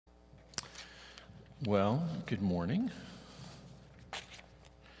Well, good morning.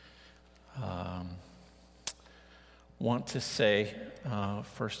 Want to say,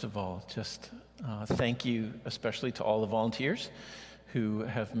 first of all, just thank you, especially to all the volunteers who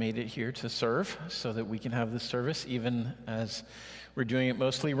have made it here to serve so that we can have this service, even as we're doing it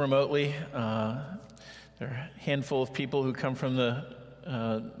mostly remotely. There are a handful of people who come from the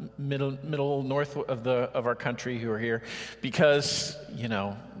middle north of our country who are here because,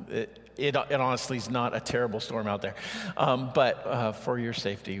 it honestly is not a terrible storm out there. But for your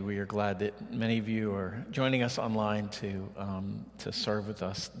safety, we are glad that many of you are joining us online to serve with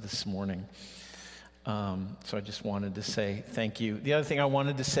us this morning. So I just wanted to say thank you. The other thing I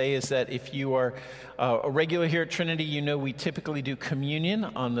wanted to say is that if you are a regular here at Trinity, you know we typically do communion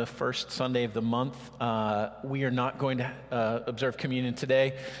on the first Sunday of the month. We are not going to observe communion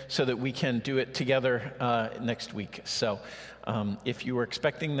today so that we can do it together next week. So if you were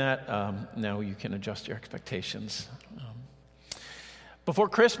expecting that, now you can adjust your expectations. Before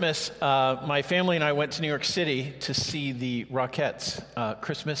Christmas, my family and I went to New York City to see the Rockettes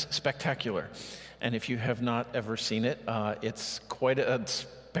Christmas Spectacular. And if you have not ever seen it, it's quite a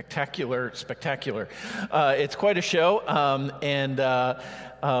spectacular. It's quite a show,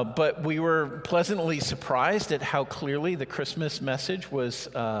 but we were pleasantly surprised at how clearly the Christmas message was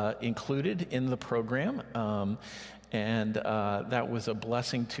included in the program, and that was a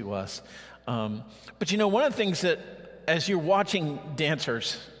blessing to us. But one of the things that, as you're watching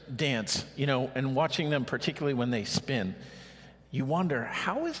dancers dance, and watching them particularly when they spin, you wonder,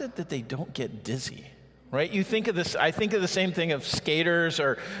 how is it that they don't get dizzy, right? You think of this, I think of the same thing of skaters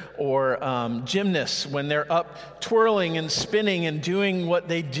or gymnasts when they're up twirling and spinning and doing what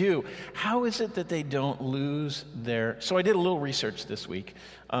they do. How is it that they don't lose their... So I did a little research this week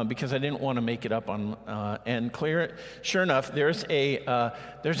because I didn't want to make it up sure enough, there's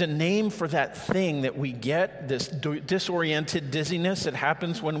a name for that thing that we get, this disoriented dizziness that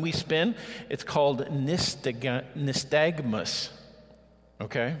happens when we spin. It's called nystagmus.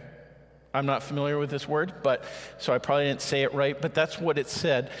 Okay? I'm not familiar with this word, so I probably didn't say it right, but that's what it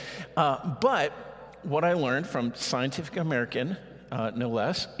said. But what I learned from Scientific American, no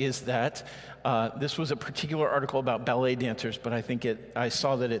less, is that this was a particular article about ballet dancers, but I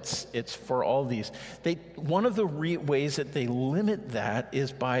saw that it's for all these. One of the ways that they limit that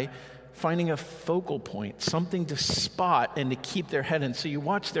is by finding a focal point, something to spot and to keep their head in. So you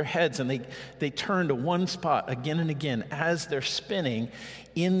watch their heads and they turn to one spot again and again as they're spinning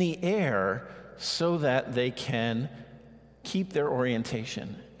in the air so that they can keep their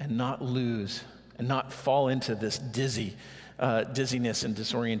orientation and not lose and not fall into this dizziness and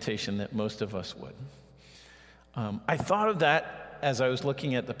disorientation that most of us would. I thought of that as I was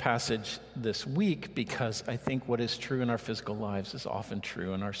looking at the passage this week because I think what is true in our physical lives is often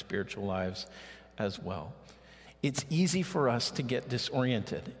true in our spiritual lives as well. It's easy for us to get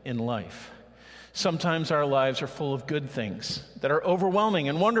disoriented in life. Sometimes our lives are full of good things that are overwhelming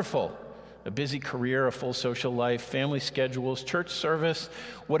and wonderful. A busy career, a full social life, family schedules, church service,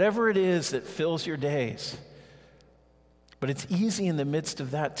 whatever it is that fills your days. But it's easy in the midst of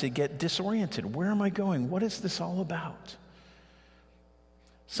that to get disoriented. Where am I going? What is this all about?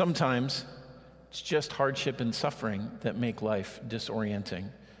 Sometimes it's just hardship and suffering that make life disorienting.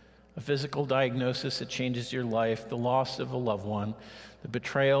 A physical diagnosis that changes your life, the loss of a loved one, the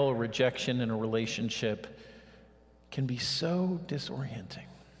betrayal or rejection in a relationship can be so disorienting.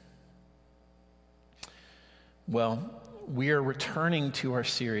 Well, we are returning to our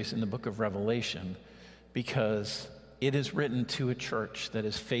series in the book of Revelation because it is written to a church that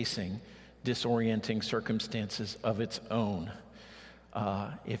is facing disorienting circumstances of its own.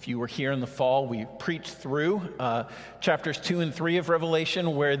 If you were here in the fall, we preached through chapters 2 and 3 of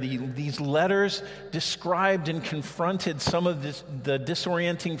Revelation, where these letters described and confronted some of the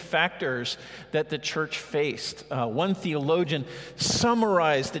disorienting factors that the church faced. One theologian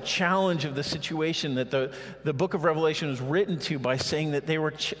summarized the challenge of the situation that the book of Revelation was written to by saying that they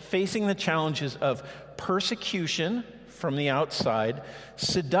were facing the challenges of persecution from the outside,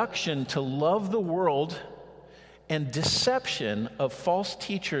 seduction to love the world, and deception of false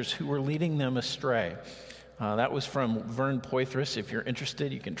teachers who were leading them astray. That was from Vern Poythress. If you're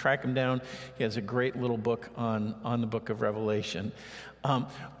interested, you can track him down. He has a great little book on the book of Revelation.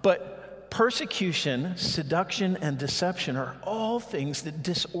 But persecution, seduction, and deception are all things that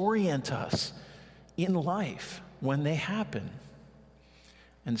disorient us in life when they happen.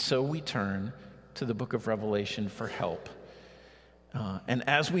 And so we turn to the book of Revelation for help. And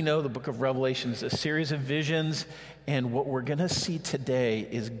as we know, the book of Revelation is a series of visions, and what we're going to see today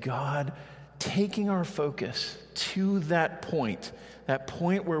is God taking our focus to that point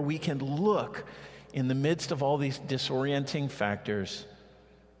where we can look in the midst of all these disorienting factors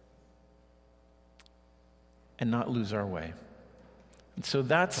and not lose our way. And so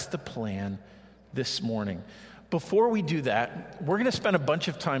that's the plan this morning. Before we do that, we're going to spend a bunch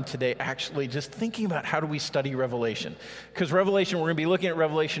of time today actually just thinking about how do we study Revelation. Because Revelation, we're going to be looking at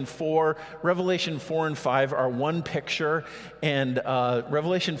Revelation 4. Revelation 4 and 5 are one picture, and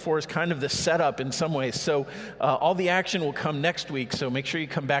Revelation 4 is kind of the setup in some ways. So all the action will come next week, so make sure you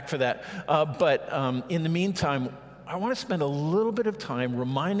come back for that. But in the meantime, I want to spend a little bit of time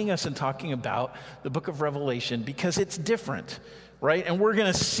reminding us and talking about the book of Revelation because it's different. Right? And we're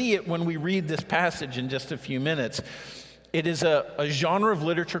going to see it when we read this passage in just a few minutes. It is a genre of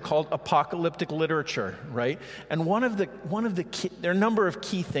literature called apocalyptic literature, right? And one of the key, there are a number of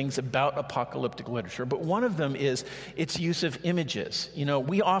key things about apocalyptic literature, but one of them is its use of images. You know,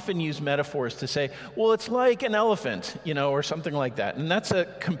 we often use metaphors to say, well, it's like an elephant, you know, or something like that. And that's a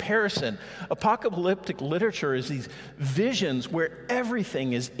comparison. Apocalyptic literature is these visions where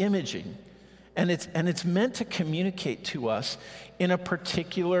everything is imaging. And it's meant to communicate to us in a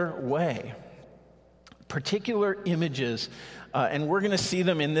particular way, particular images, and we're going to see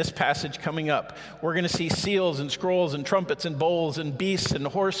them in this passage coming up. We're going to see seals and scrolls and trumpets and bowls and beasts and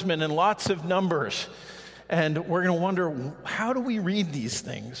horsemen and lots of numbers. And we're going to wonder, how do we read these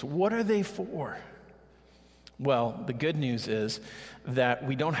things? What are they for? Well, the good news is that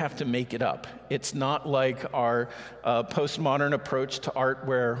we don't have to make it up. It's not like our postmodern approach to art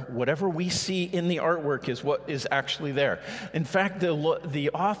where whatever we see in the artwork is what is actually there. In fact,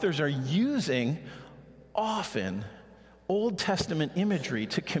 the authors are using often Old Testament imagery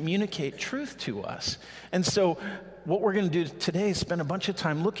to communicate truth to us. And so what we're going to do today is spend a bunch of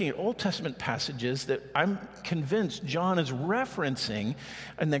time looking at Old Testament passages that I'm convinced John is referencing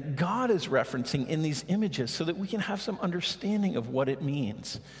and that God is referencing in these images so that we can have some understanding of what it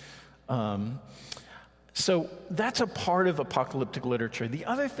means. So that's a part of apocalyptic literature. The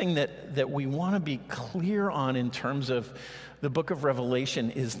other thing that we want to be clear on in terms of the book of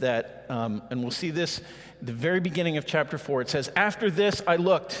Revelation is that, and we'll see this at the very beginning of chapter 4, it says, "After this I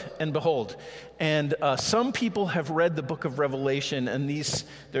looked, and behold." And some people have read the book of Revelation, and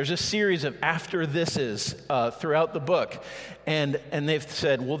there's a series of after thises throughout the book. And they've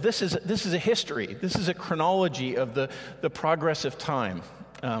said, well, this is a history. This is a chronology of the progress of time.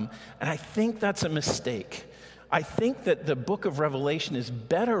 And I think that's a mistake. I think that the book of Revelation is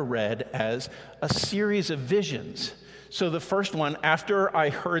better read as a series of visions. So the first one, after I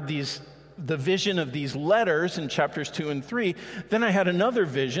heard the vision of these letters in chapters 2 and 3, then I had another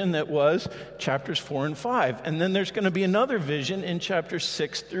vision that was chapters 4 and 5. And then there's going to be another vision in chapters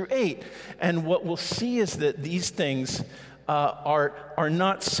 6 through 8. And what we'll see is that these things are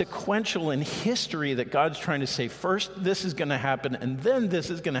not sequential in history, that God's trying to say, first this is going to happen, and then this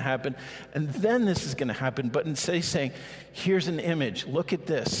is going to happen, and then this is going to happen. But instead he's saying, here's an image, look at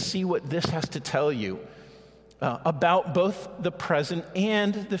this, see what this has to tell you about both the present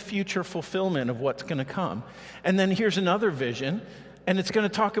and the future fulfillment of what's going to come. And then here's another vision, and it's going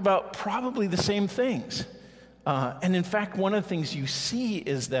to talk about probably the same things. And in fact, one of the things you see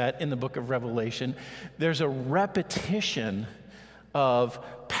is that in the book of Revelation, there's a repetition of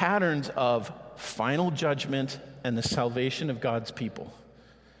patterns of final judgment and the salvation of God's people.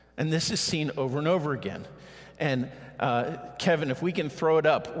 And this is seen over and over again. And Kevin, if we can throw it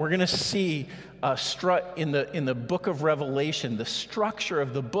up, we're going to see in the book of Revelation, the structure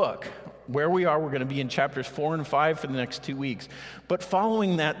of the book. Where we are, we're going to be in chapters 4 and 5 for the next 2 weeks. But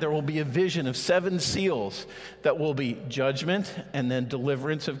following that, there will be a vision of 7 seals that will be judgment and then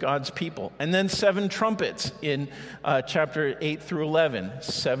deliverance of God's people. And then 7 trumpets in chapter 8 through 11.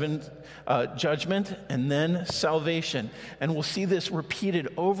 7 judgment and then salvation. And we'll see this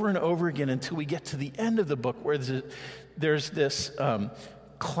repeated over and over again until we get to the end of the book where there's this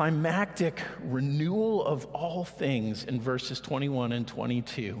climactic renewal of all things in verses 21 and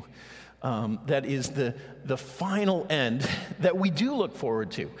 22. That is the final end that we do look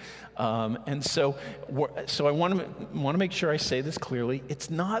forward to. And so I want to make sure I say this clearly.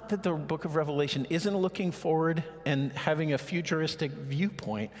 It's not that the book of Revelation isn't looking forward and having a futuristic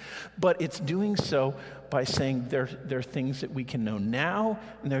viewpoint, but it's doing so by saying there are things that we can know now,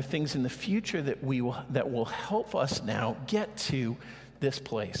 and there are things in the future that will help us now get to this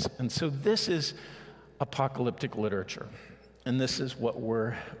place. And so this is apocalyptic literature. And this is what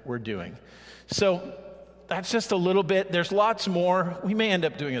we're doing. So that's just a little bit. There's lots more. We may end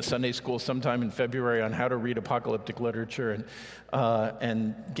up doing a Sunday school sometime in February on how to read apocalyptic literature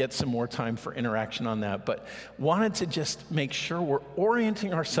and get some more time for interaction on that. But wanted to just make sure we're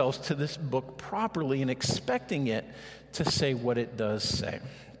orienting ourselves to this book properly and expecting it to say what it does say.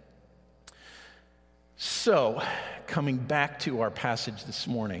 So, coming back to our passage this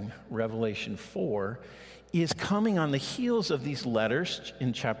morning, Revelation 4 is coming on the heels of these letters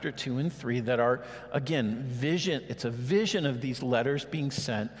in chapter 2 and 3 that are, again, vision. It's a vision of these letters being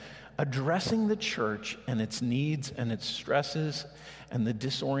sent, addressing the church and its needs and its stresses and the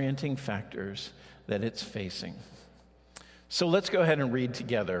disorienting factors that it's facing. So let's go ahead and read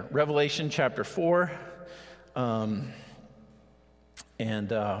together. Revelation chapter 4,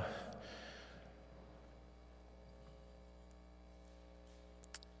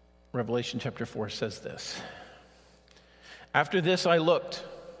 Revelation chapter 4 says this. After this I looked,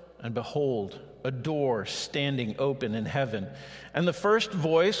 and behold, a door standing open in heaven. And the first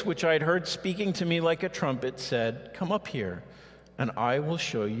voice which I had heard speaking to me like a trumpet said, "Come up here, and I will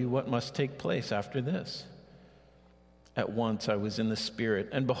show you what must take place after this." At once I was in the Spirit,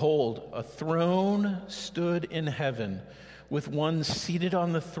 and behold, a throne stood in heaven, with one seated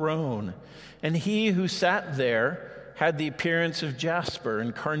on the throne. And he who sat there had the appearance of jasper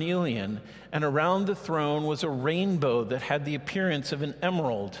and carnelian, and around the throne was a rainbow that had the appearance of an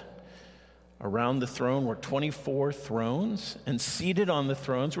emerald. Around the throne were 24 thrones, and seated on the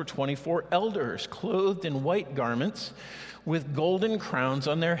thrones were 24 elders, clothed in white garments, with golden crowns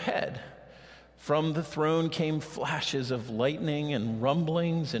on their head. From the throne came flashes of lightning and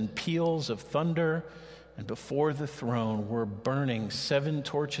rumblings and peals of thunder. And before the throne were burning 7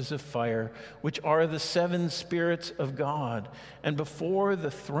 torches of fire, which are the 7 spirits of God. And before the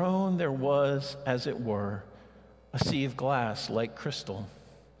throne there was, as it were, a sea of glass like crystal.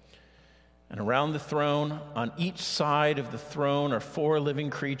 And around the throne, on each side of the throne, are 4 living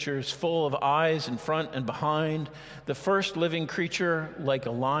creatures, full of eyes in front and behind. The first living creature like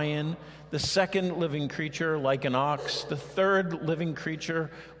a lion, the second living creature like an ox, the third living creature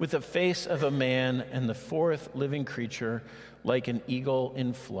with the face of a man, and the fourth living creature like an eagle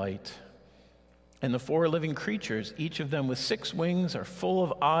in flight. And the 4 living creatures, each of them with 6 wings, are full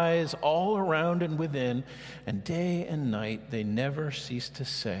of eyes all around and within, and day and night they never cease to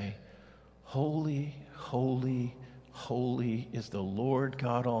say, "Holy, holy, holy is the Lord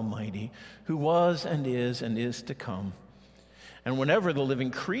God Almighty, who was and is to come." And whenever the living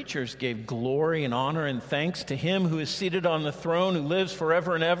creatures gave glory and honor and thanks to him who is seated on the throne, who lives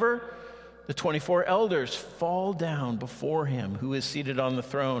forever and ever, the 24 elders fall down before him who is seated on the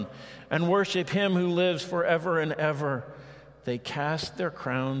throne and worship him who lives forever and ever. They cast their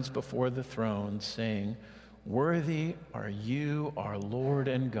crowns before the throne, saying, "Worthy are you, our Lord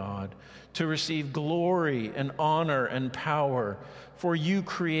and God, to receive glory and honor and power, for you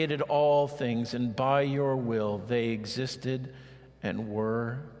created all things, and by your will they existed and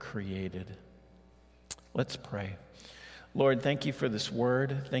were created." Let's pray. Lord, thank you for this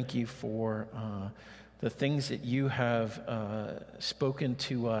word. Thank you for the things that you have spoken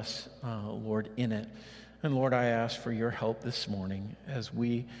to us, Lord, in it. And Lord, I ask for your help this morning as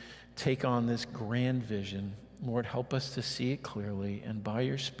we take on this grand vision. Lord, help us to see it clearly, and by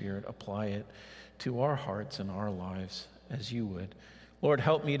your Spirit, apply it to our hearts and our lives as you would. Lord,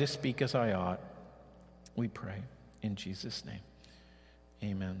 help me to speak as I ought. We pray in Jesus' name.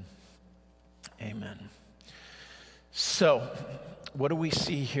 Amen. Amen. So, what do we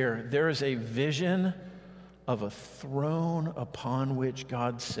see here? There is a vision of a throne upon which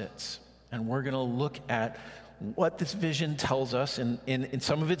God sits. And we're going to look at what this vision tells us in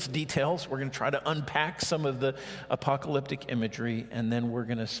some of its details. We're going to try to unpack some of the apocalyptic imagery, and then we're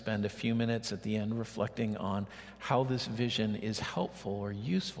going to spend a few minutes at the end reflecting on how this vision is helpful or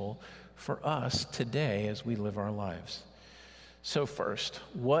useful for us today as we live our lives. So first,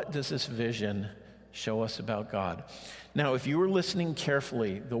 what does this vision show us about God? Now, if you were listening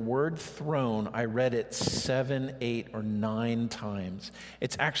carefully, the word throne, I read it 7, 8, or 9 times.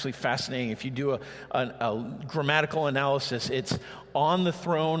 It's actually fascinating. If you do a grammatical analysis, it's on the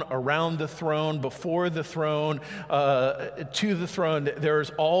throne, around the throne, before the throne, to the throne. There's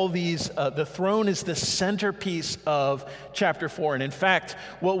all these, the throne is the centerpiece of chapter 4. And in fact,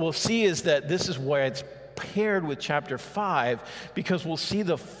 what we'll see is that this is why it's paired with chapter 5, because we'll see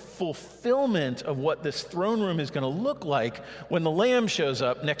the fulfillment of what this throne room is going to look like when the Lamb shows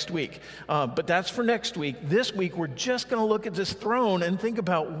up next week. But that's for next week. This week, we're just going to look at this throne and think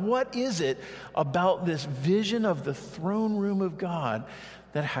about what is it about this vision of the throne room of God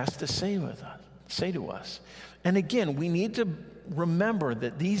that has to say to us. And again, we need to remember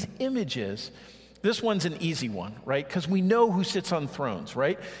that these images, this one's an easy one, right? Because we know who sits on thrones,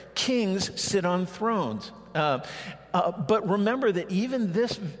 right? Kings sit on thrones. But remember that even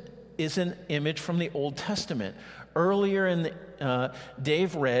this is an image from the Old Testament. Earlier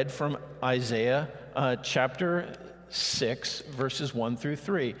Dave read from Isaiah chapter 6, verses 1 through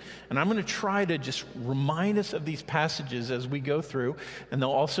 3. And I'm going to try to just remind us of these passages as we go through. And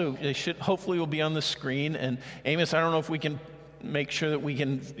they should hopefully will be on the screen. And Amos, I don't know if we can make sure that we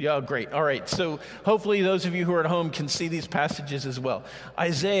can, yeah, great. All right, so hopefully those of you who are at home can see these passages as well.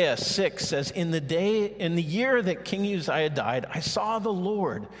 Isaiah 6 says, in the year that King Uzziah died, I saw the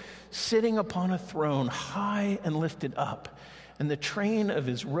Lord sitting upon a throne high and lifted up, and the train of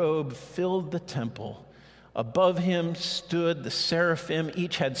his robe filled the temple. Above him stood the seraphim.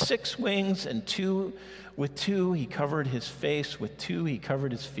 Each had 6 wings, and with two he covered his face, with 2 he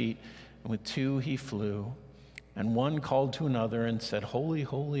covered his feet, and with 2 he flew. And one called to another and said, Holy,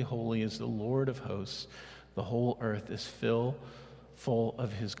 holy, holy is the Lord of hosts. The whole earth is full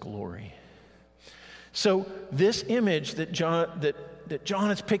of his glory. So this image that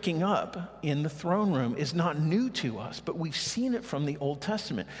John is picking up in the throne room is not new to us, but we've seen it from the Old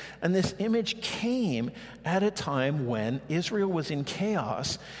Testament. And this image came at a time when Israel was in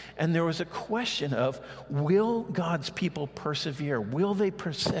chaos, and there was a question of, will God's people persevere? Will they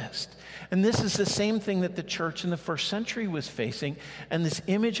persist? And this is the same thing that the church in the first century was facing, and this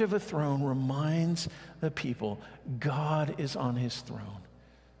image of a throne reminds the people, God is on his throne.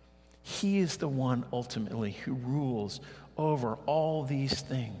 He is the one ultimately who rules over all these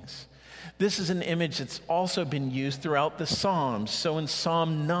things. This is an image that's also been used throughout the Psalms. So in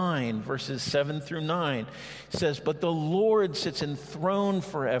Psalm 9, verses 7 through 9, it says, But the Lord sits enthroned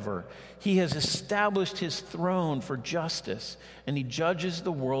forever. He has established his throne for justice, and he judges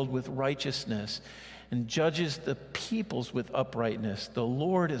the world with righteousness and judges the peoples with uprightness. The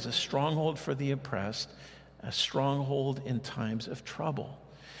Lord is a stronghold for the oppressed, a stronghold in times of trouble.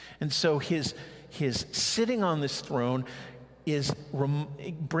 And so his sitting on this throne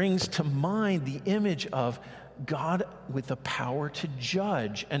brings to mind the image of God with the power to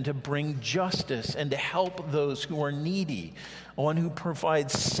judge and to bring justice and to help those who are needy, one who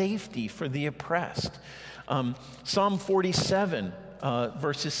provides safety for the oppressed. Psalm 47,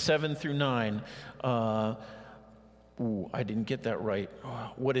 verses 7 through 9. I didn't get that right.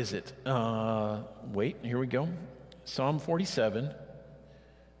 What is it? Wait, here we go. Psalm 47.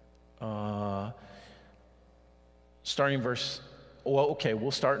 We'll start in verse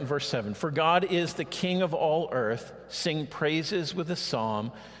 7. For God is the King of all earth. Sing praises with a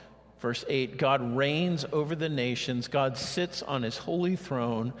psalm. Verse 8, God reigns over the nations. God sits on his holy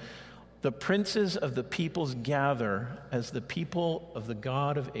throne. The princes of the peoples gather as the people of the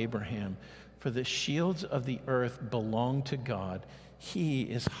God of Abraham. For the shields of the earth belong to God. He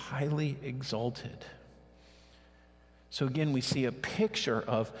is highly exalted. So again, we see a picture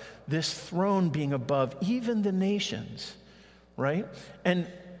of this throne being above even the nations, right? And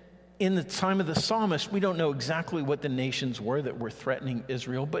in the time of the psalmist, we don't know exactly what the nations were that were threatening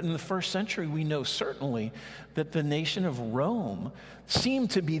Israel, but in the first century, we know certainly that the nation of Rome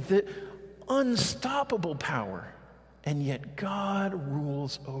seemed to be the unstoppable power, and yet God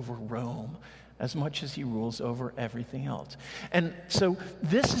rules over Rome as much as he rules over everything else. And so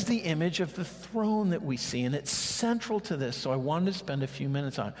this is the image of the throne that we see, and it's central to this, so I wanted to spend a few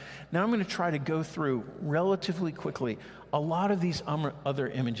minutes on it. Now I'm going to try to go through relatively quickly a lot of these other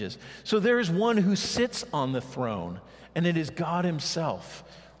images. So there is one who sits on the throne, and it is God himself,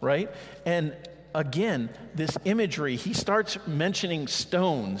 right? And again, this imagery, he starts mentioning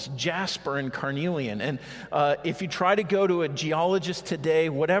stones, jasper and carnelian. And if you try to go to a geologist today,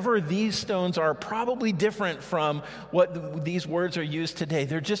 whatever these stones are probably different from what these words are used today.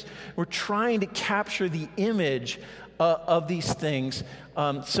 We're trying to capture the image of these things.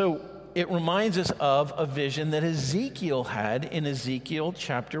 So it reminds us of a vision that Ezekiel had in Ezekiel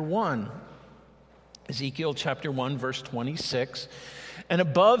chapter 1. Ezekiel chapter 1, verse 26. And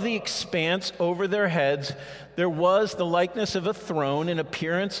above the expanse over their heads, there was the likeness of a throne in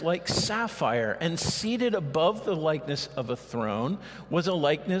appearance like sapphire. And seated above the likeness of a throne was a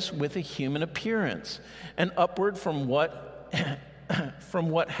likeness with a human appearance. And upward from what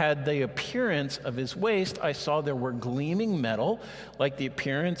had the appearance of his waist, I saw there were gleaming metal, like the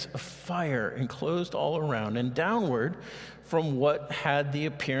appearance of fire, enclosed all around. And downward from what had the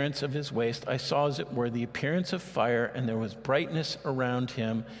appearance of his waist, I saw as it were the appearance of fire, and there was brightness around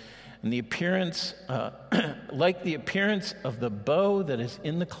him. And the appearance, like the appearance of the bow that is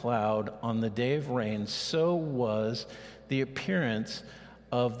in the cloud on the day of rain, so was the appearance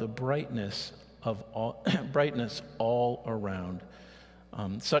of the brightness all around.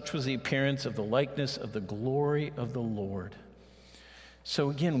 Such was the appearance of the likeness of the glory of the Lord.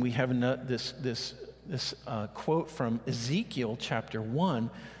 So again, we have this quote from Ezekiel chapter 1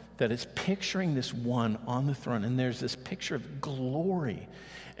 that is picturing this one on the throne. And there's this picture of glory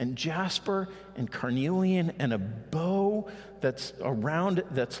and jasper and carnelian and a bow that's around,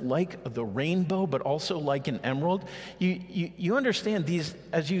 that's like the rainbow, but also like an emerald. You understand these,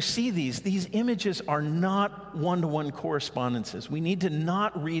 as you see these images are not one-to-one correspondences. We need to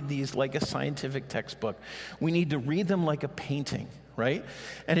not read these like a scientific textbook. We need to read them like a painting, right?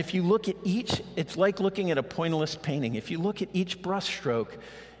 And if you look at each, it's like looking at a pointillist painting. If you look at each brushstroke,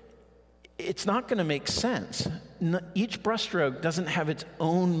 it's not going to make sense. Each brushstroke doesn't have its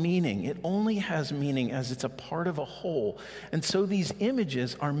own meaning. It only has meaning as it's a part of a whole. And so these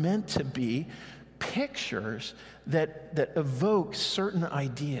images are meant to be pictures that evoke certain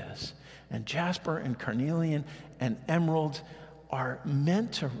ideas. And jasper and carnelian and emerald are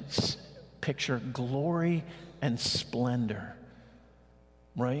meant to picture glory and splendor,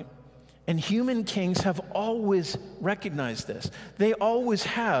 right? And human kings have always recognized this. They always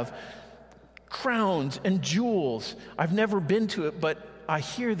have crowns and jewels. I've never been to it, but I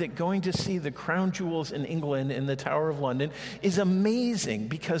hear that going to see the crown jewels in England in the Tower of London is amazing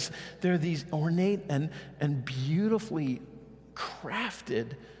because they're these ornate and beautifully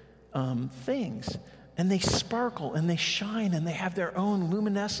crafted things. And they sparkle and they shine and they have their own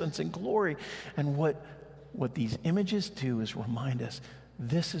luminescence and glory. And what these images do is remind us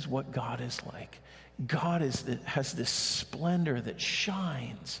this is what God is like. God has this splendor that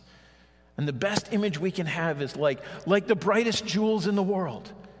shines. And the best image we can have is like the brightest jewels in the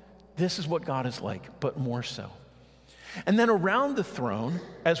world. This is what God is like, but more so. And then around the throne,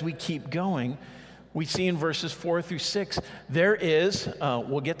 as we keep going, we see in verses 4 through 6, there is,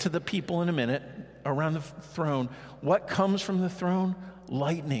 we'll get to the people in a minute, around the throne. What comes from the throne?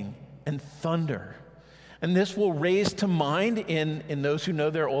 Lightning and thunder. And this will raise to mind in those who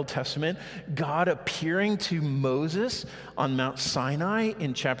know their Old Testament, God appearing to Moses on Mount Sinai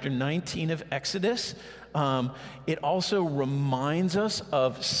in chapter 19 of Exodus. It also reminds us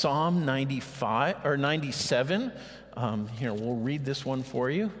of Psalm 95 or 97. Here, we'll read this one for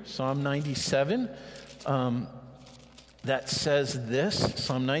you. Psalm 97 that says this,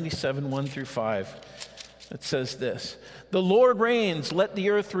 Psalm 97, 1 through 5. It says this: "The Lord reigns, let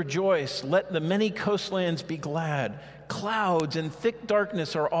the earth rejoice, let the many coastlands be glad. Clouds and thick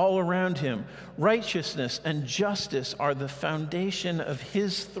darkness are all around him. Righteousness and justice are the foundation of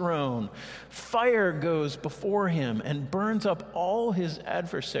his throne. Fire goes before him and burns up all his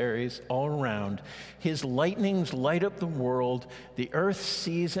adversaries all around. His lightnings light up the world. The earth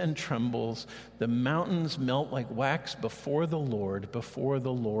sees and trembles. The mountains melt like wax before the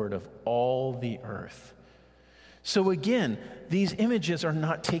Lord of all the earth." So again, these images are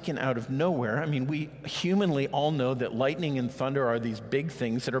not taken out of nowhere. I mean, we humanly all know that lightning and thunder are these big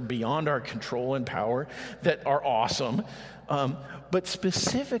things that are beyond our control and power, that are awesome. But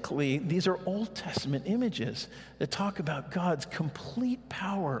specifically, these are Old Testament images that talk about God's complete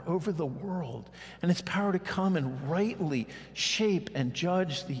power over the world and his power to come and rightly shape and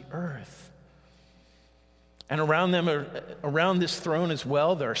judge the earth. And around this throne as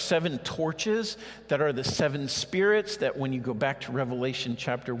well, there are 7 torches that are the 7 spirits that when you go back to Revelation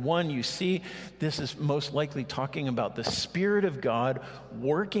chapter 1, you see this is most likely talking about the Spirit of God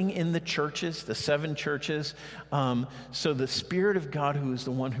working in the churches, the 7 churches. So the Spirit of God, who is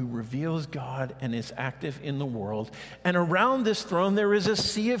the one who reveals God and is active in the world. And around this throne, there is a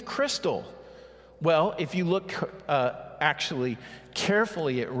sea of crystal. Well, if you look actually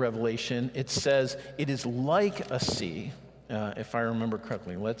carefully at Revelation, it says it is like a sea, if I remember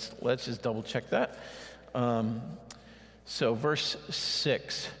correctly. Let's just double check that. So verse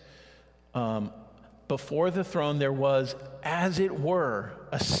 6, before the throne there was, as it were,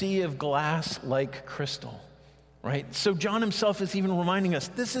 a sea of glass like crystal. Right? So John himself is even reminding us,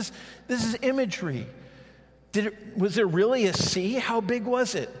 this is imagery. Was there really a sea? How big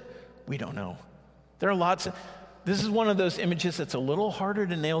was it? We don't know. There are lots of... This is one of those images that's a little harder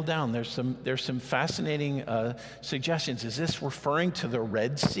to nail down. There's some fascinating suggestions. Is this referring to the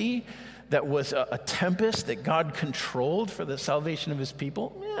Red Sea that was a tempest that God controlled for the salvation of his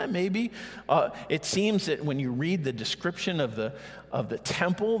people? Yeah, maybe. It seems that when you read the description of the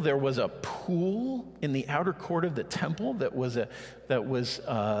temple, there was a pool in the outer court of the temple that was a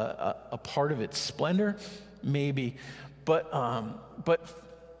part of its splendor. Maybe, but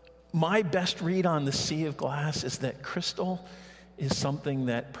my best read on the sea of glass is that crystal is something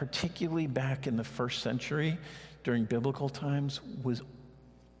that, particularly back in the first century, during biblical times, was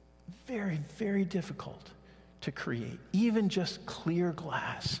very, very difficult to create. Even just clear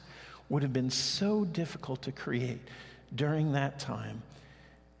glass would have been so difficult to create during that time.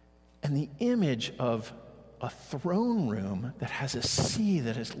 And the image of a throne room that has a sea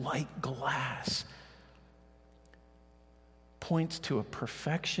that is like glass points to a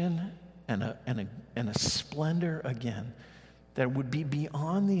perfection and a splendor again that would be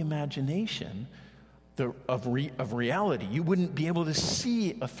beyond the imagination of reality. You wouldn't be able to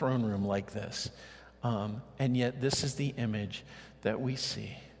see a throne room like this. And yet this is the image that we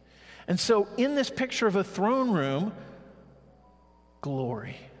see. And so in this picture of a throne room,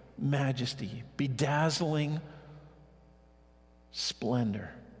 glory, majesty, bedazzling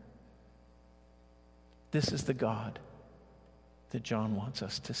splendor. This is the God that John wants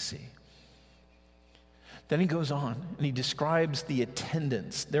us to see. Then he goes on and he describes the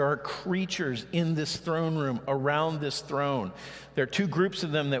attendants. There are creatures in this throne room, around this throne. There are two groups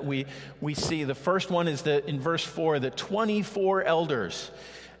of them that we see. The first one is in verse 4, the 24 elders.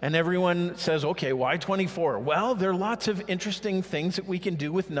 And everyone says, okay, why 24? Well, there are lots of interesting things that we can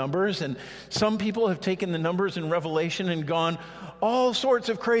do with numbers. And some people have taken the numbers in Revelation and gone all sorts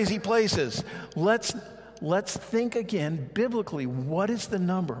of crazy places. Let's think again, biblically, what is the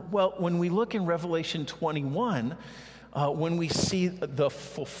number? Well, when we look in Revelation 21, when we see the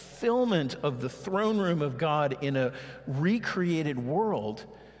fulfillment of the throne room of God in a recreated world,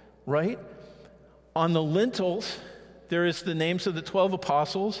 right? On the lintels, there is the names of the 12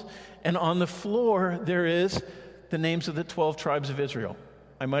 apostles, and on the floor, there is the names of the 12 tribes of Israel.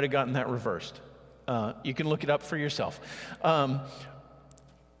 I might have gotten that reversed. You can look it up for yourself.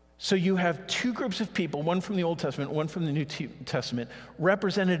 So you have two groups of people, one from the Old Testament, one from the New Testament,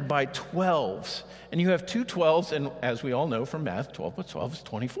 represented by 12s. And you have two 12s, and as we all know from math, 12 plus 12 is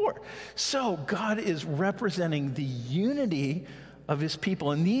 24. So God is representing the unity of his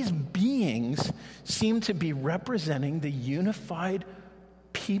people. And these beings seem to be representing the unified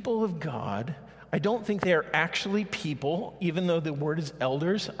people of God. I don't think they are actually people, even though the word is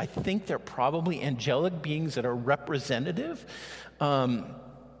elders. I think they're probably angelic beings that are representative.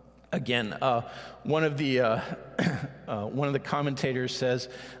 Again, one of the commentators says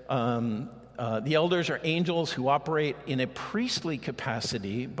the elders are angels who operate in a priestly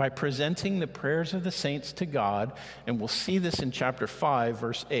capacity by presenting the prayers of the saints to God, and we'll see this in chapter 5,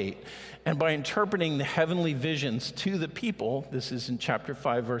 verse 8, and by interpreting the heavenly visions to the people. This is in chapter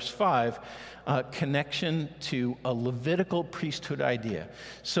 5, verse 5, connection to a Levitical priesthood idea.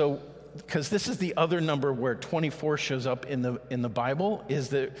 So, because this is the other number where 24 shows up in the Bible, is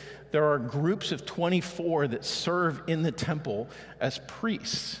that there are groups of 24 that serve in the temple as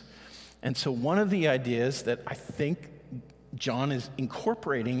priests. And so one of the ideas that I think John is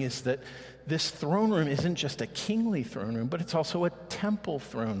incorporating is that this throne room isn't just a kingly throne room, but it's also a temple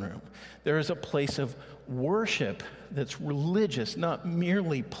throne room. There is a place of worship that's religious, not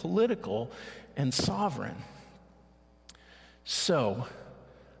merely political and sovereign. So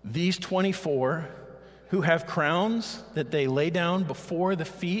these 24 who have crowns that they lay down before the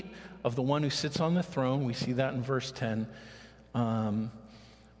feet of the one who sits on the throne, we see that in verse 10,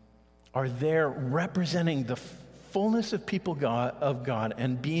 are there representing the fullness of people of God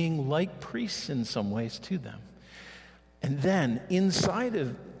and being like priests in some ways to them. And then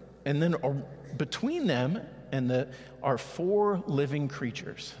between them are four living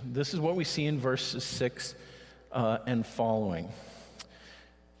creatures. This is what we see in verses 6 and following.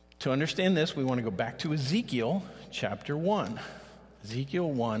 To understand this, we want to go back to Ezekiel chapter 1. Ezekiel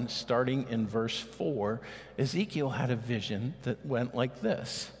 1, starting in verse 4, Ezekiel had a vision that went like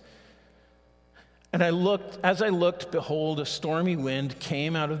this. And as I looked, behold, a stormy wind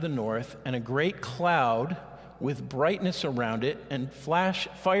came out of the north, and a great cloud with brightness around it, and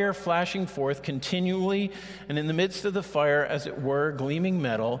fire flashing forth continually, and in the midst of the fire, as it were, gleaming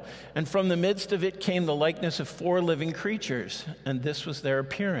metal. And from the midst of it came the likeness of four living creatures, and this was their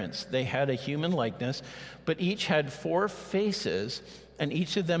appearance. They had a human likeness, but each had four faces, and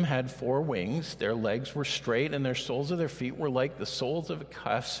each of them had four wings. Their legs were straight, and their soles of their feet were like the soles of a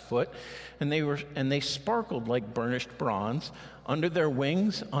calf's foot, and they sparkled like burnished bronze. Under their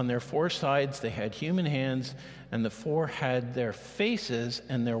wings, on their four sides, they had human hands, and the four had their faces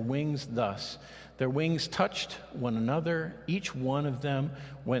and their wings thus. Their wings touched one another. Each one of them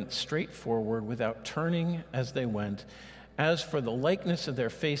went straight forward without turning as they went. As for the likeness of their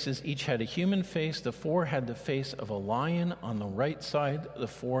faces, each had a human face. The four had the face of a lion on the right side. The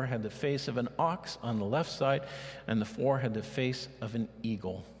four had the face of an ox on the left side. And the four had the face of an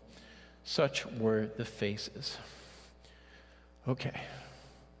eagle. Such were the faces. Okay.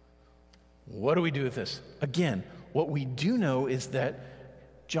 What do we do with this? Again, what we do know is that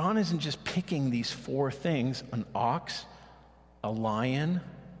John isn't just picking these four things, an ox, a lion,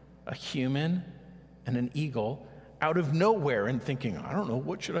 a human, and an eagle, out of nowhere and thinking, I don't know,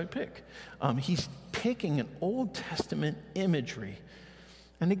 what should I pick? He's taking an Old Testament imagery.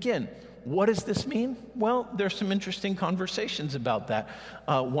 And again, what does this mean? Well, there's some interesting conversations about that.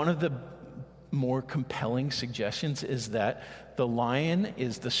 One of the more compelling suggestions is that the lion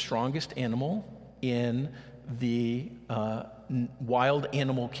is the strongest animal in the wild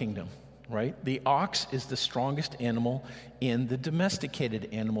animal kingdom, right? The ox is the strongest animal in the domesticated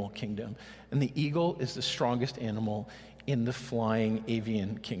animal kingdom, and the eagle is the strongest animal in the flying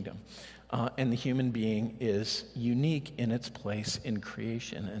avian kingdom. And the human being is unique in its place in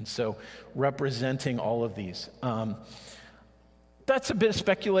creation. And so representing all of these. That's a bit of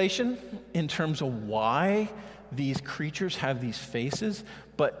speculation in terms of why these creatures have these faces,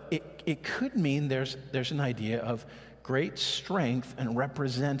 but it could mean there's an idea of great strength and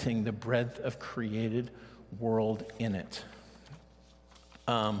representing the breadth of created world in it.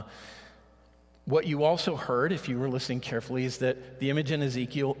 What you also heard, if you were listening carefully, is that the image in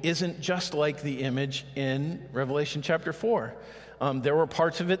Ezekiel isn't just like the image in Revelation chapter 4. There were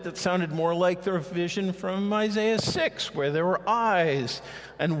parts of it that sounded more like the vision from Isaiah 6, where there were eyes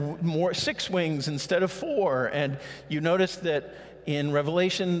and more 6 wings instead of 4. And you notice that in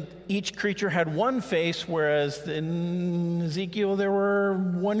Revelation, each creature had 1 face, whereas in Ezekiel, there were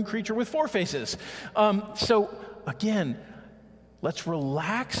 1 creature with 4 faces. So again, let's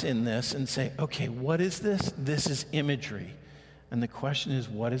relax in this and say, okay, what is this? This is imagery. And the question is,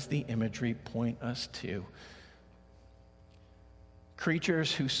 what does the imagery point us to?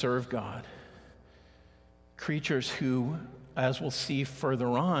 Creatures who serve God. Creatures who, as we'll see further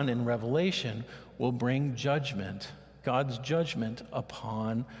on in Revelation, will bring judgment, God's judgment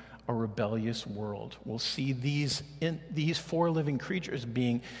upon a rebellious world. We'll see these 4 living creatures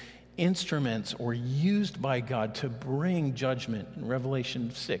being instruments or used by God to bring judgment in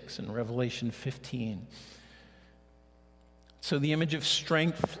Revelation 6 and Revelation 15. So the image of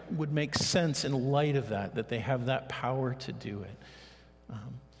strength would make sense in light of that they have that power to do it.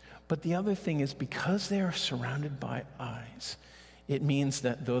 But the other thing is, because they are surrounded by eyes, it means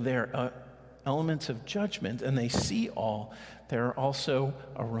that though they're elements of judgment and they see all, they're also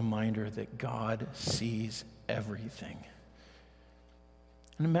a reminder that God sees everything.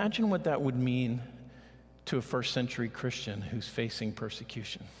 And imagine what that would mean to a first century Christian who's facing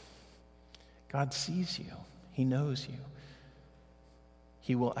persecution. God sees you. He knows you.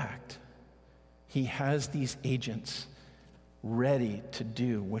 He will act. He has these agents ready to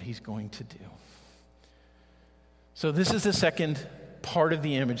do what he's going to do. So this is the second part of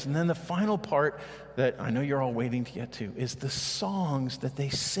the image. And then the final part that I know you're all waiting to get to is the songs that they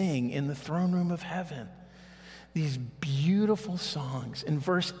sing in the throne room of heaven. These beautiful songs. In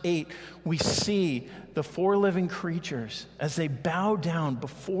verse 8, we see the 4 living creatures as they bow down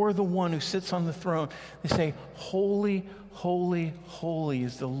before the one who sits on the throne. They say, "Holy, holy, holy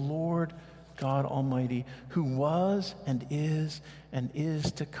is the Lord God Almighty, who was and is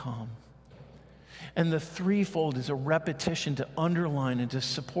to come." And the threefold is a repetition to underline and to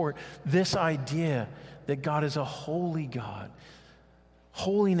support this idea that God is a holy God.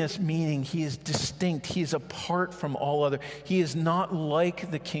 Holiness meaning he is distinct. He is apart from all other. He is not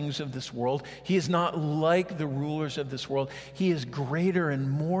like the kings of this world. He is not like the rulers of this world. He is greater and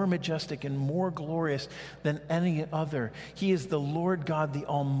more majestic and more glorious than any other. He is the Lord God, the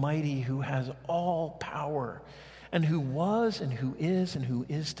Almighty, who has all power and who was and who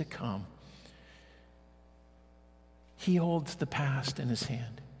is to come. He holds the past in his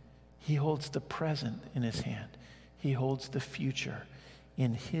hand. He holds the present in his hand. He holds the future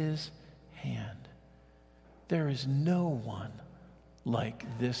in his hand. There is no one like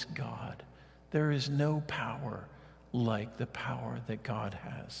this God. There is no power like the power that God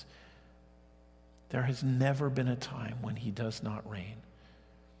has. There has never been a time when he does not reign.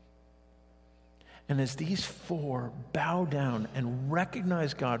 And as these 4 bow down and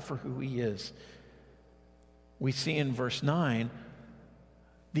recognize God for who he is, we see in verse 9,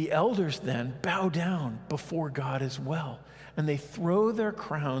 the elders then bow down before God as well. And they throw their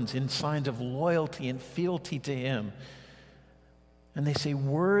crowns in signs of loyalty and fealty to him. And they say,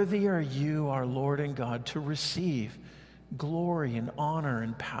 "Worthy are you, our Lord and God, to receive glory and honor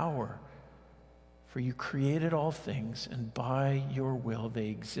and power. For you created all things, and by your will they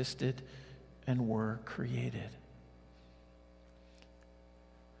existed and were created."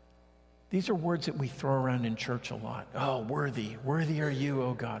 These are words that we throw around in church a lot. Oh, worthy are you,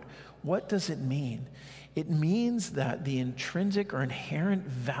 oh God. What does it mean? It means that the intrinsic or inherent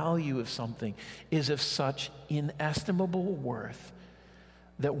value of something is of such inestimable worth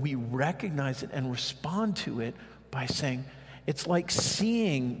that we recognize it and respond to it by saying, it's like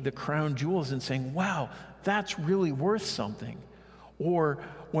seeing the crown jewels and saying, wow, that's really worth something. Or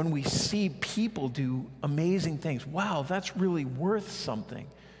when we see people do amazing things, wow, that's really worth something.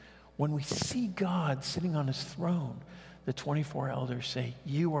 When we see God sitting on his throne, the 24 elders say,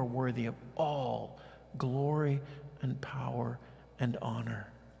 you are worthy of all glory and power and honor.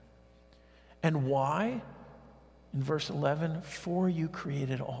 And why? In verse 11, for you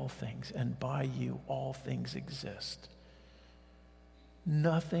created all things, and by you all things exist.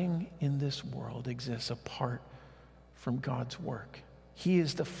 Nothing in this world exists apart from God's work. He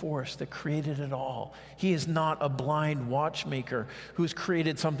is the force that created it all. He is not a blind watchmaker who's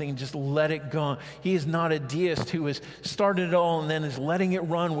created something and just let it go. He is not a deist who has started it all and then is letting it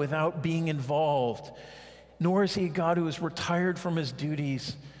run without being involved. Nor is he a God who has retired from his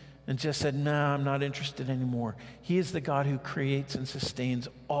duties and just said, nah, I'm not interested anymore. He is the God who creates and sustains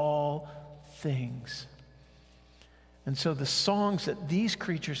all things. And so the songs that these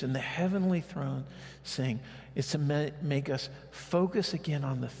creatures in the heavenly throne sing is to make us focus again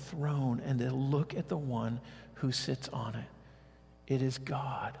on the throne and to look at the one who sits on it. It is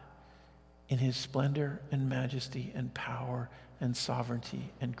God in his splendor and majesty and power and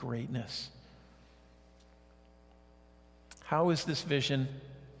sovereignty and greatness. How is this vision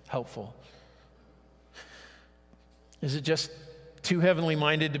helpful? Is it just too heavenly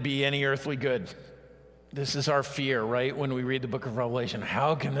minded to be any earthly good? This is our fear, right? When we read the book of Revelation,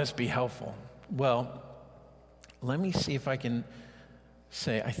 how can this be helpful? Well, let me see if I can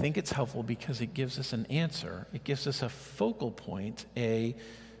say, I think it's helpful because it gives us an answer. It gives us a focal point, a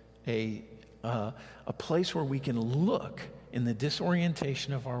place where we can look in the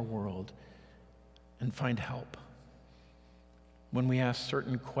disorientation of our world and find help when we ask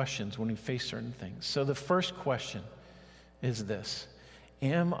certain questions, when we face certain things. So the first question is this: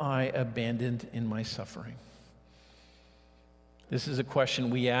 am I abandoned in my suffering? This is a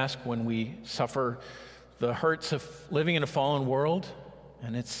question we ask when we suffer the hurts of living in a fallen world,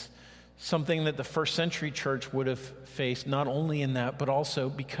 and it's something that the first century church would have faced, not only in that, but also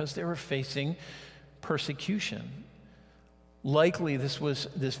because they were facing persecution. Likely this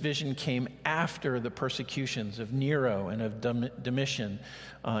vision came after the persecutions of Nero and of Domitian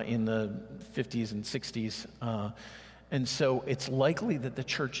in the 50s and 60s. And so it's likely that the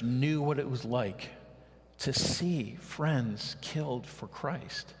church knew what it was like to see friends killed for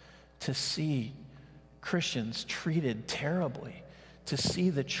Christ, to see Christians treated terribly, to see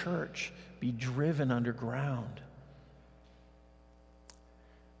the church be driven underground.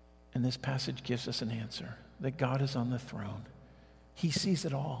 And this passage gives us an answer, that God is on the throne. He sees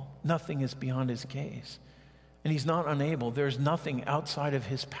it all. Nothing is beyond his gaze. And he's not unable. There's nothing outside of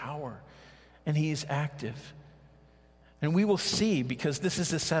his power. And he is active. And we will see, because this is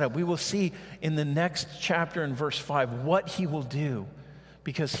the setup, we will see in the next chapter in verse 5 what he will do,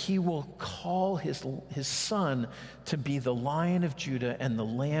 because he will call his son to be the Lion of Judah and the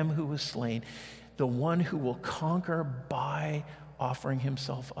Lamb who was slain, the one who will conquer by offering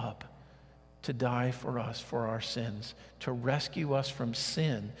himself up to die for us, for our sins, to rescue us from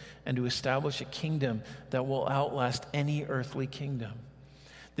sin, and to establish a kingdom that will outlast any earthly kingdom.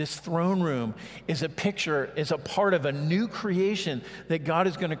 This throne room is a picture, is a part of a new creation that God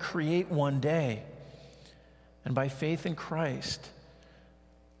is going to create one day. And by faith in Christ,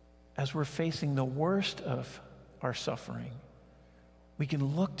 as we're facing the worst of our suffering, we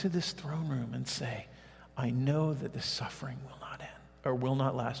can look to this throne room and say, I know that this suffering will not end, or will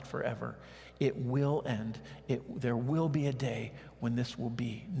not last forever. It will end. There will be a day when this will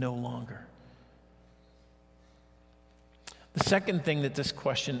be no longer. The second thing that this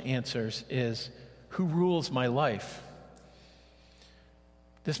question answers is, who rules my life?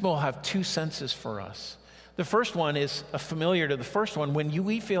 This will have two senses for us. The first one is familiar to the first one, when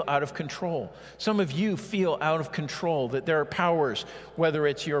we feel out of control. Some of you feel out of control, that there are powers, whether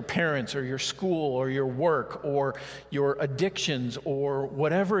it's your parents or your school or your work or your addictions or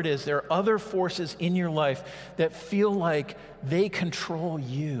whatever it is, there are other forces in your life that feel like they control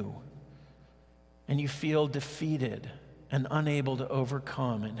you. And you feel defeated and unable to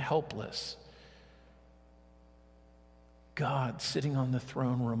overcome and helpless. God, sitting on the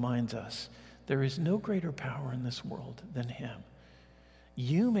throne, reminds us there is no greater power in this world than him.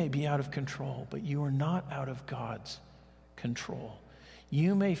 You may be out of control, but you are not out of God's control.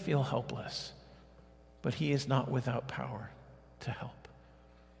 You may feel helpless, but he is not without power to help.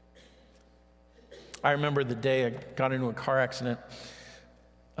 I remember the day I got into a car accident,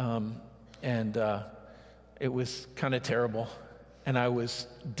 and it was kind of terrible, and I was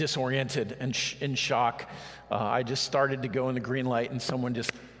disoriented and in shock. I just started to go in the green light, and someone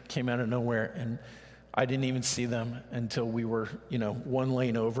just came out of nowhere, and I didn't even see them until we were, one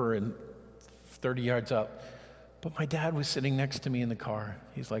lane over and 30 yards up. But my dad was sitting next to me in the car.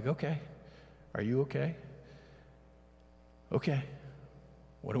 He's like, okay, are you okay? Okay,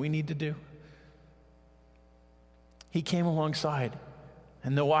 what do we need to do? He came alongside,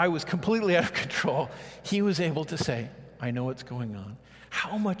 and though I was completely out of control, he was able to say, I know what's going on.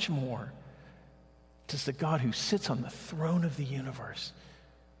 How much more does the God who sits on the throne of the universe,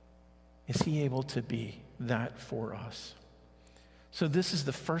 is he able to be that for us? So this is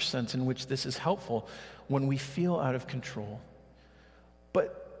the first sense in which this is helpful when we feel out of control.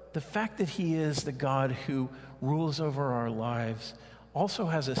 But the fact that he is the God who rules over our lives also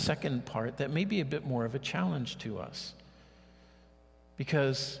has a second part that may be a bit more of a challenge to us.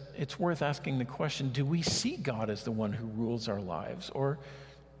 Because it's worth asking the question, do we see God as the one who rules our lives? Or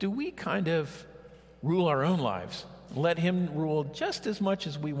do we kind of rule our own lives? Let him rule just as much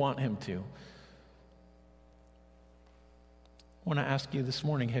as we want him to? I want to ask you this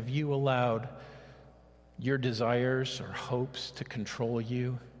morning, have you allowed your desires or hopes to control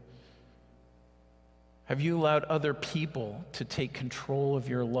you? Have you allowed other people to take control of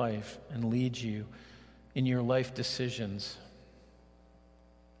your life and lead you in your life decisions?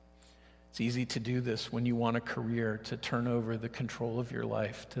 It's easy to do this when you want a career, to turn over the control of your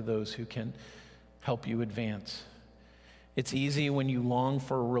life to those who can help you advance. It's easy when you long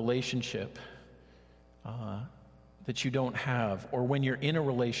for a relationship that you don't have, or when you're in a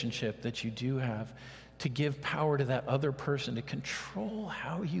relationship that you do have, to give power to that other person to control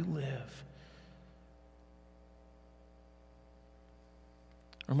how you live.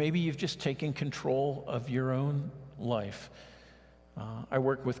 Or maybe you've just taken control of your own life. I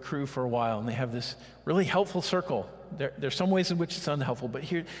worked with Crew for a while, and they have this really helpful circle. There's some ways in which it's unhelpful, but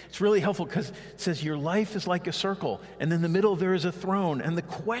here it's really helpful because it says your life is like a circle, and in the middle there is a throne. And the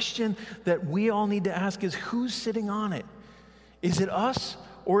question that we all need to ask is, who's sitting on it? Is it us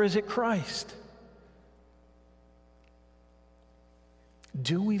or is it Christ?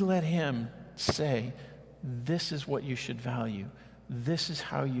 Do we let him say, this is what you should value? This is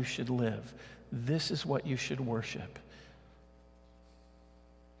how you should live. This is what you should worship.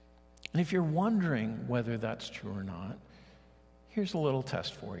 And if you're wondering whether that's true or not, here's a little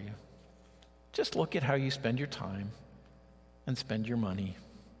test for you. Just look at how you spend your time and spend your money.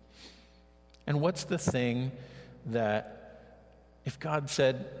 And what's the thing that, if God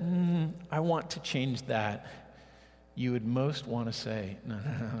said, I want to change that, you would most want to say,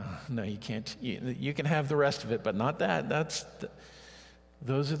 no, you can't. You can have the rest of it, but not that.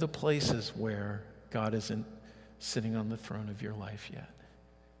 Those are the places where God isn't sitting on the throne of your life yet.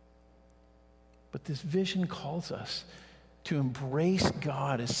 But this vision calls us to embrace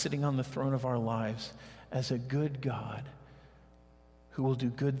God as sitting on the throne of our lives as a good God who will do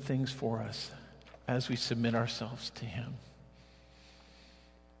good things for us as we submit ourselves to him.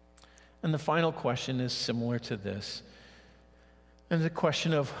 And the final question is similar to this. And the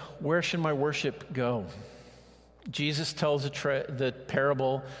question of, where should my worship go? Jesus tells the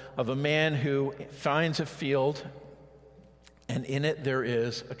parable of a man who finds a field, and in it there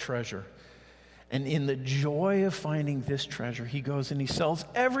is a treasure. And in the joy of finding this treasure, he goes and he sells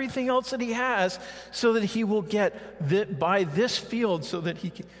everything else that he has so that he will buy this field so that he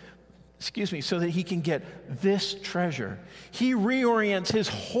can get this treasure. He reorients his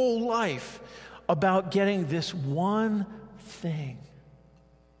whole life about getting this one thing.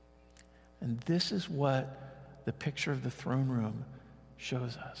 And this is what the picture of the throne room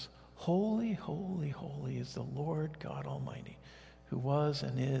shows us. Holy, holy, holy is the Lord God Almighty, who was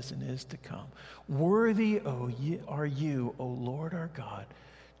and is to come. Worthy are you, O Lord our God,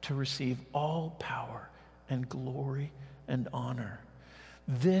 to receive all power and glory and honor.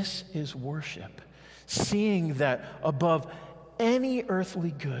 This is worship, seeing that above any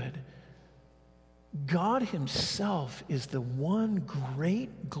earthly good, God himself is the one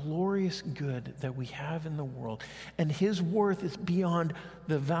great, glorious good that we have in the world, and his worth is beyond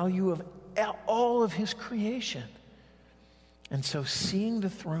the value of all of his creation. And so seeing the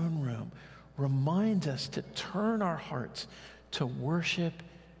throne room reminds us to turn our hearts to worship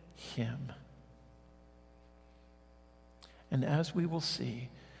him. And as we will see,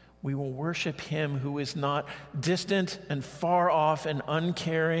 we will worship him who is not distant and far off and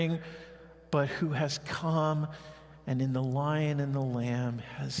uncaring, but who has come and in the Lion and the Lamb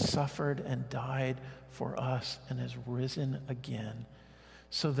has suffered and died for us and has risen again,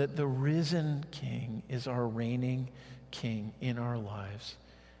 so that the risen King is our reigning King in our lives.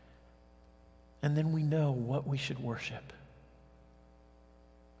 And then we know what we should worship.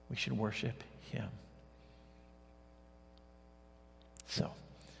 We should worship him. So,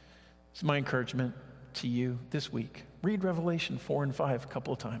 it's my encouragement to you this week. Read Revelation 4 and 5 a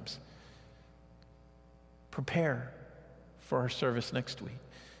couple of times. prepare for our service next week,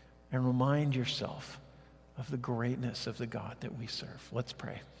 and remind yourself of the greatness of the God that we serve. Let's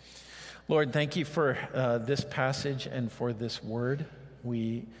pray. Lord, thank you for this passage and for this word.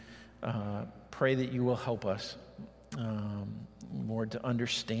 We pray that you will help us, Lord, to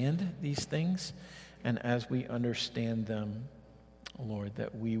understand these things. And as we understand them, Lord,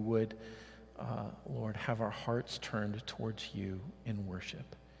 that we would, Lord, have our hearts turned towards you in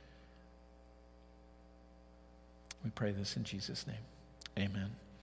worship. We pray this in Jesus' name. Amen.